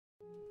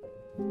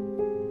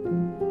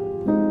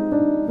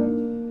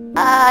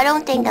I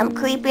don't think I'm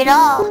creepy at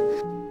all.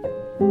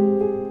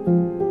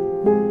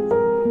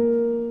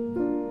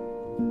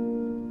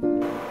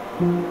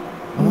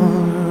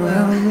 All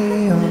around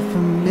me are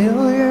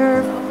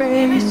familiar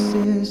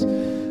faces,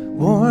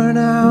 worn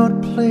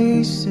out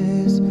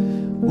places,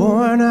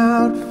 worn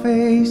out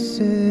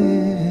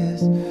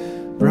faces,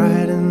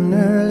 bright and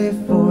early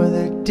for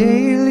their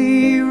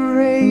daily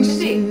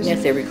races.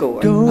 Yes, they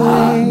record.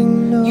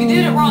 Going nowhere, you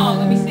did it wrong.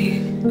 Let me see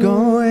it.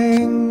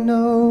 Going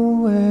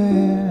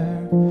nowhere.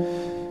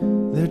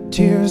 Their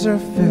tears are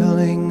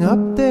filling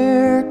up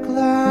their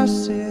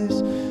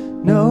glasses.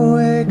 No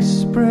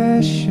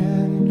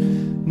expression,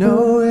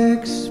 no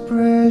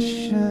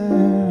expression.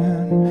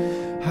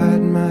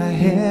 Hide my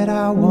head,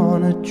 I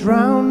wanna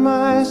drown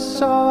my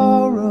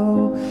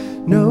sorrow.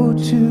 No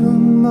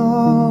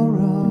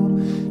tomorrow,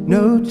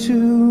 no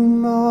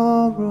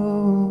tomorrow.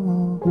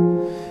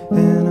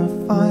 And I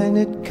find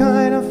it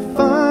kinda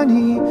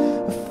funny,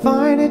 I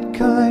find it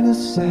kinda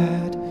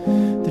sad.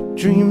 The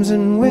dreams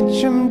in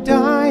which I'm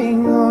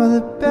dying are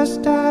the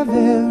best I've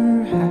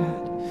ever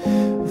had.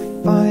 I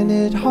find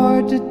it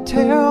hard to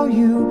tell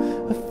you,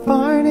 I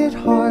find it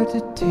hard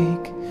to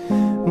take.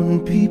 When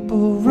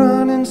people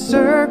run in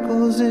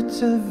circles,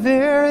 it's a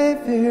very,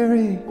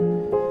 very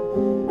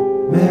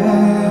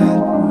mad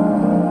world.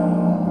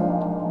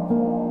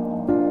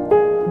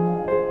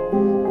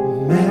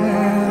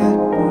 Mad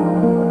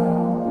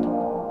world.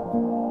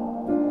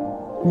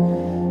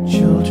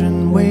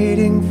 Children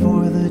waiting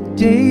for the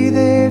day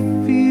they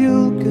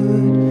feel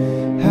good.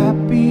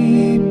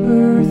 Happy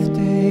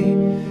birthday,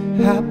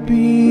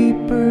 happy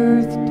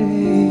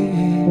birthday.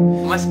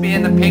 Must be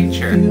in the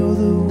picture. Feel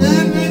the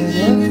wind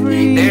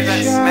every There's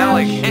that smell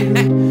again.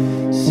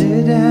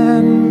 Sit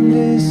and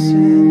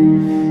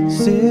listen,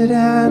 sit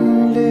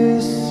and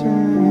listen.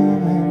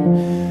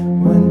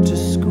 Went to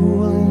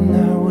school and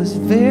I was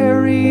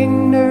very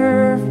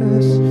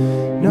nervous.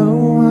 No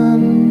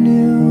one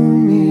knew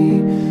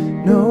me,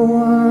 no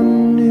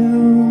one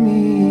knew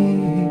me.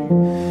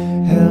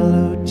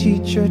 Hello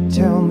teacher,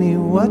 tell me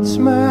what's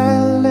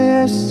my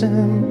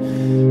lesson.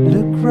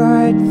 Look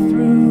right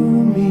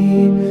through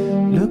me,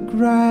 look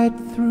right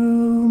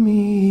through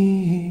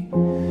me.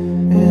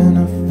 And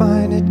I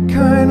find it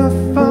kinda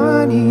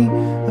funny,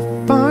 I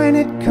find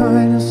it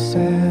kinda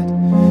sad.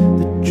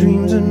 The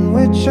dreams in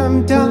which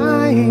I'm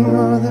dying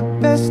are the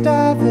best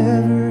I've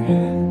ever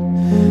had.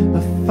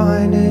 I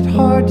find it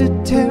hard to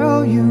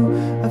tell you,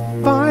 I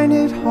find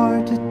it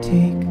hard to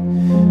take.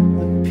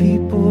 When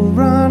people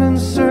run in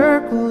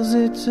circles,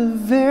 it's a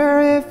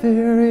very,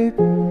 very